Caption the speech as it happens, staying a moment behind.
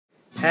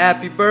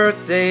Happy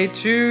birthday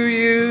to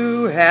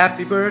you,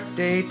 happy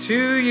birthday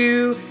to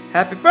you,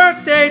 happy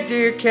birthday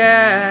dear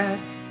Kat,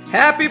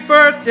 happy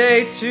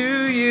birthday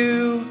to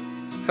you.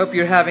 Hope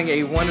you're having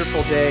a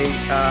wonderful day.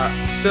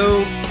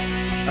 So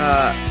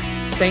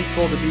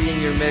thankful to be in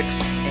your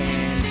mix,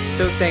 and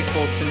so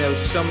thankful to know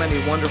so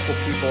many wonderful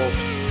people,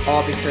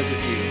 all because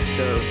of you.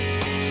 So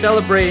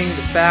celebrating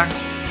the fact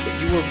that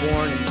you were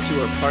born and that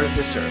you are part of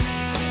this earth.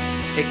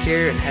 Take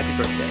care and happy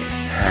birthday.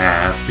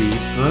 Happy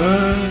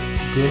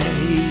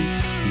birthday,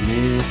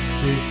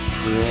 Mrs.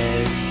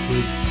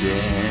 President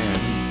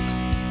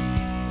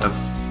of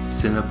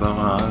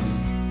Cinnabon.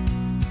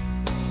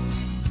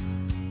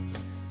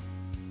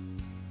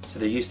 So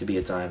there used to be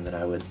a time that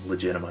I would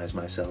legitimize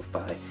myself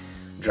by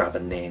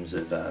dropping names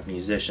of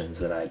musicians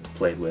that I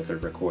played with or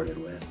recorded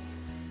with.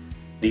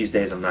 These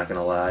days, I'm not going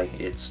to lie,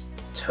 it's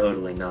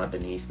totally not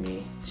beneath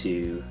me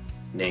to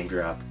name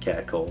drop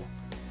Kat Cole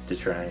to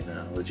try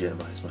and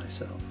legitimize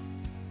myself.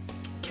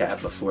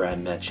 Kat, before I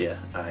met you,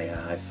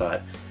 I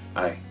thought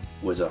I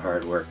was a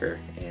hard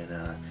worker, and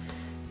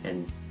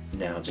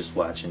now just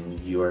watching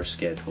your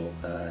schedule,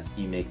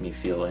 you make me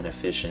feel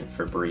inefficient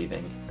for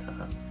breathing.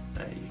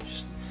 You're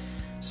just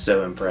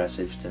so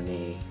impressive to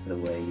me, the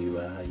way you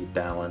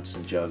balance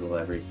and juggle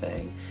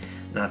everything.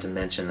 Not to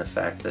mention the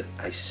fact that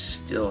I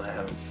still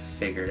haven't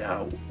figured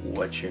out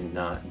what you're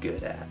not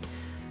good at.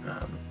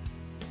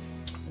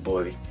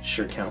 Boy,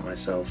 sure count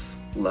myself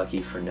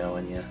lucky for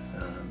knowing you,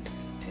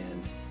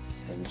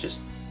 and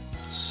just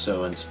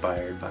so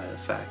inspired by the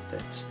fact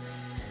that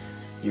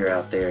you're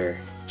out there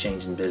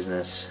changing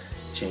business,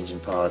 changing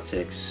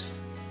politics,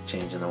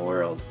 changing the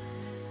world.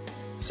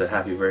 So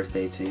happy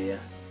birthday to you,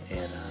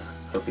 and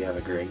hope you have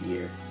a great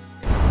year.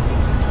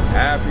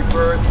 Happy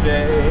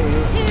birthday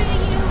To you,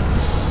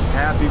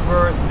 Happy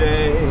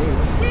birthday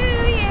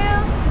to you,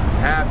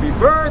 Happy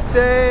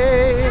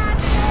birthday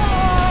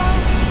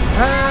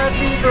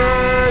Happy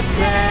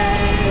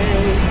birthday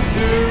to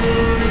you.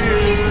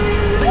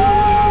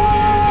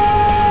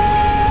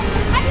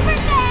 happy birthday!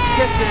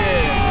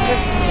 Kisses,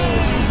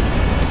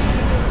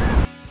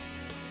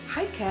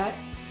 Hi, Kat.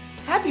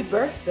 Happy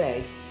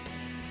birthday.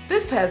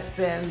 This has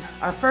been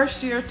our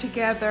first year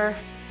together,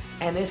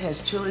 and it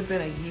has truly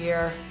been a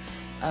year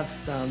of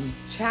some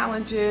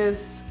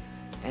challenges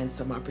and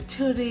some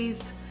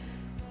opportunities,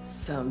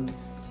 some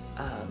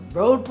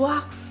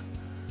roadblocks,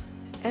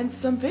 and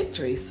some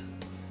victories.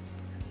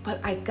 But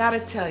I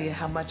gotta tell you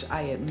how much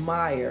I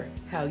admire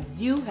how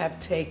you have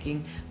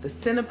taken the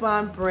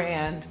Cinnabon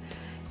brand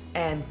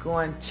and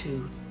gone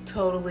to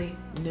totally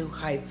new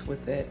heights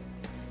with it.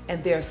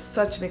 And there's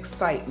such an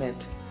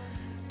excitement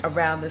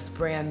around this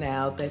brand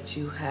now that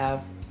you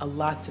have a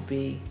lot to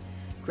be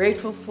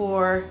grateful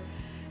for,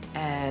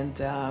 and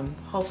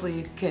hopefully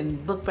you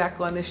can look back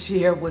on this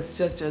year with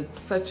such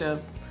a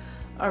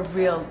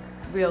real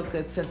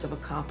good sense of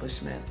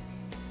accomplishment.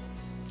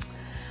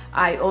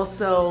 I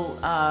also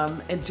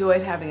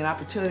enjoyed having an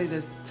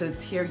opportunity to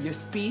hear your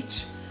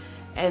speech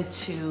and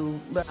to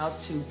learn how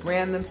to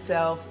brand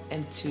themselves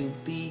and to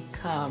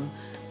become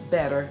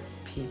better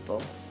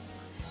people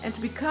and to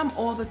become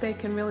all that they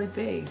can really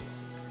be.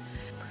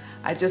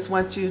 I just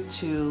want you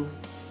to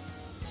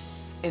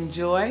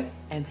enjoy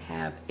and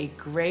have a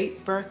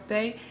great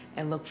birthday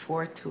and look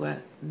forward to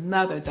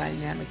another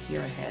dynamic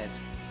year ahead.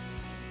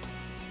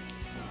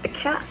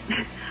 Kat,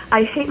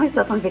 I hate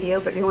myself on video,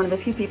 but you're one of the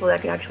few people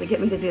that could actually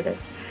get me to do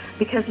this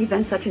because you've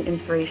been such an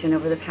inspiration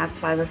over the past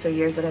 5 or so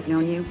years that I've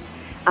known you.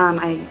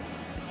 I've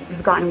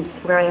gotten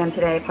where I am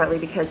today partly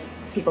because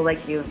people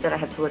like you that I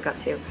have to look up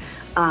to.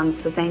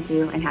 So thank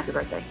you and happy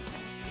birthday.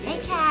 Hey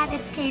Kat,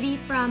 it's Katie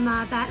from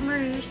Baton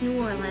Rouge,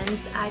 New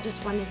Orleans. I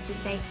just wanted to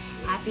say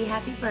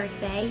happy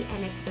birthday,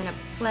 and it's been a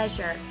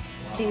pleasure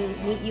to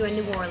meet you in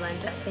New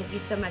Orleans. Thank you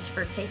so much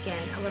for taking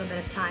a little bit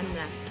of time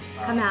to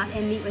come out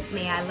and meet with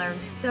me. I learned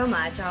so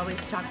much. I always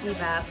talk to you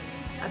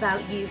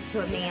about you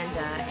to Amanda,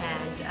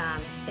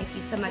 and thank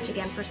you so much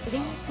again for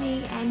sitting with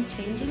me and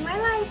changing my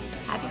life.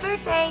 Happy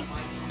birthday!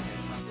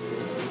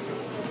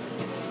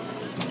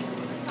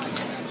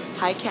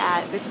 Hi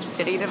Kat, this is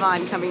Jenny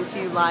Devon coming to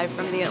you live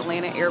from the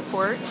Atlanta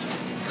airport,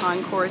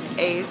 Concourse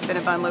A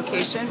Cinnabon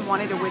location.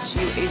 Wanted to wish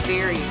you a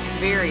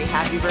very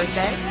happy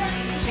birthday.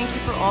 Thank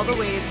you for all the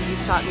ways that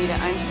you've taught me to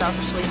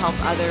unselfishly help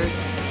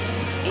others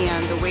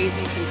and the ways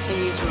you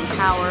continue to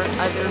empower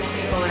other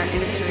people in our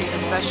industry,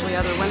 especially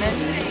other women.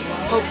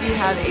 Hope you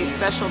have a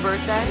special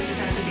birthday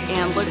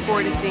and look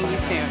forward to seeing you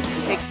soon.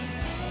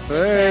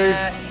 Hey!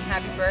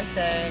 Happy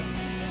birthday.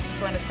 Just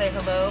want to say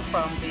hello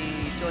from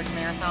the Georgia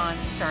Marathon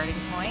starting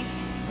point.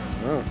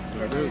 Oh,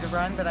 Getting ready to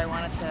run, but I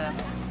wanted to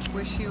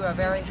wish you a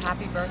very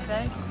happy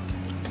birthday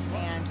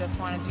and just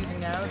wanted you to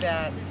know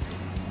that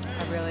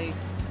I really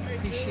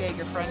appreciate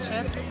your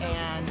friendship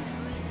and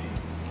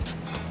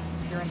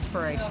your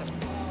inspiration.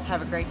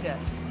 Have a great day.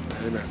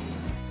 Amen.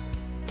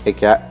 Hey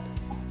Kat,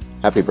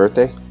 happy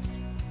birthday.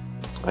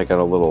 I got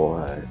a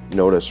little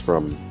notice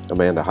from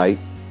Amanda Height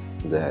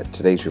that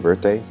today's your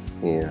birthday,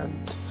 and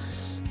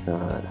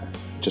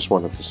just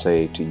wanted to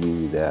say to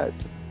you that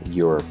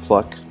your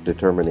pluck,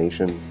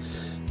 determination,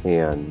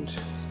 and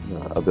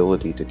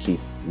ability to keep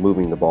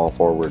moving the ball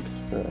forward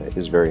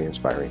is very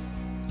inspiring.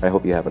 I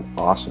hope you have an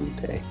awesome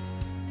day.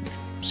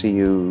 See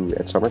you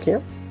at summer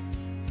camp.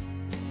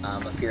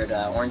 I'm up here at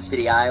Orange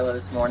City, Iowa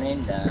this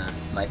morning.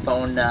 My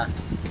phone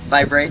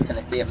vibrates and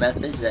I see a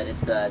message that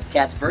it's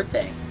Kat's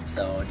birthday.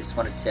 So I just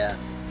wanted to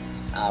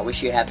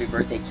wish you a happy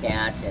birthday,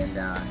 Kat. And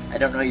I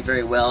don't know you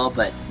very well,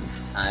 but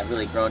I've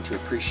really grown to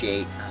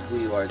appreciate who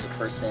you are as a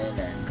person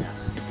and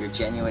your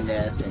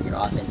genuineness and your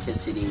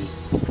authenticity,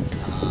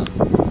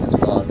 as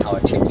well as how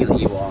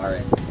articulate you are.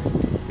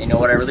 And you know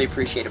what I really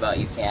appreciate about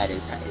you, Kat,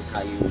 is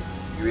how you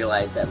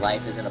realize that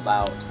life isn't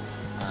about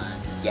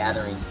just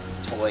gathering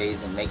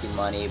toys and making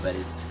money, but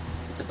it's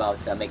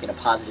about making a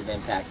positive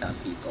impact on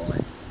people,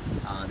 and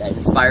that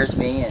inspires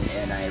me,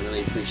 and I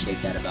really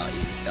appreciate that about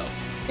you. So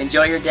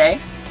enjoy your day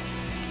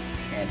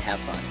and have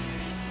fun.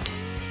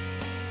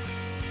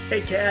 Hey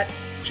Kat,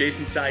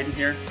 Jason Seiden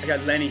here. I got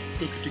Lenny.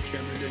 Look at the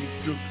camera, Lenny.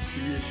 Look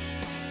at this.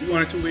 We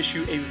wanted to wish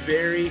you a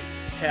very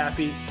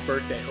happy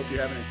birthday. Hope you're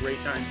having a great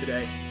time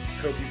today.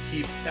 I hope you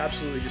keep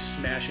absolutely just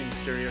smashing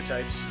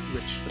stereotypes,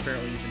 which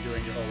apparently you've been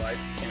doing your whole life,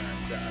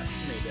 and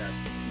may that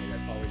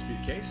always be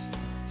the case.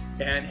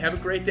 And have a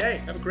great day.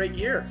 Have a great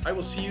year. I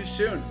will see you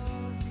soon.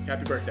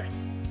 Happy birthday.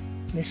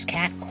 Miss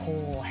Kat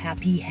Cole,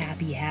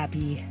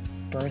 happy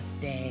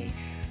birthday.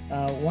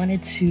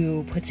 Wanted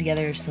to put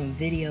together some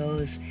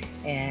videos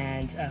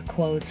and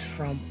quotes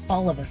from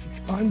all of us.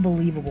 It's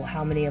unbelievable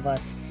how many of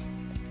us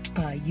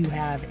you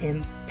have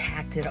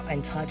impacted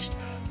and touched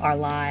our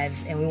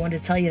lives, and we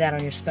wanted to tell you that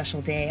on your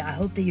special day. I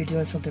hope that you're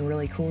doing something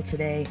really cool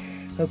today.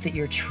 Hope that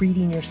you're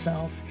treating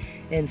yourself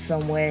in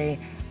some way,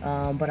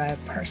 but I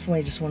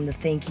personally just wanted to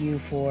thank you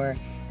for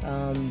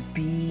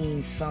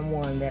being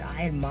someone that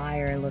I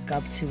admire and look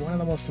up to, one of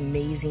the most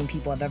amazing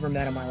people I've ever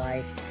met in my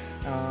life.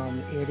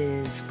 It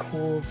is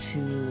cool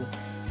to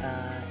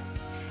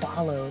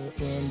follow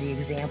in the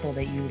example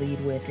that you lead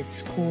with.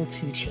 It's cool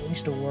to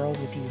change the world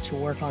with you, to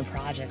work on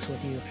projects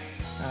with you,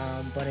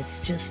 but it's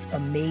just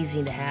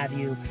amazing to have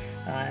you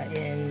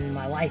in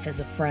my life as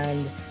a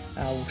friend.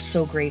 We're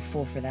so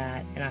grateful for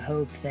that, and I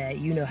hope that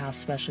you know how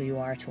special you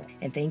are to us.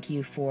 And thank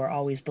you for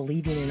always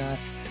believing in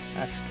us,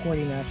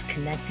 supporting us,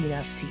 connecting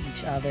us to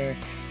each other,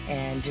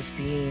 and just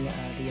being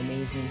the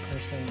amazing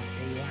person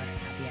that you are.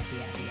 Happy, happy,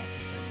 happy,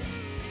 happy.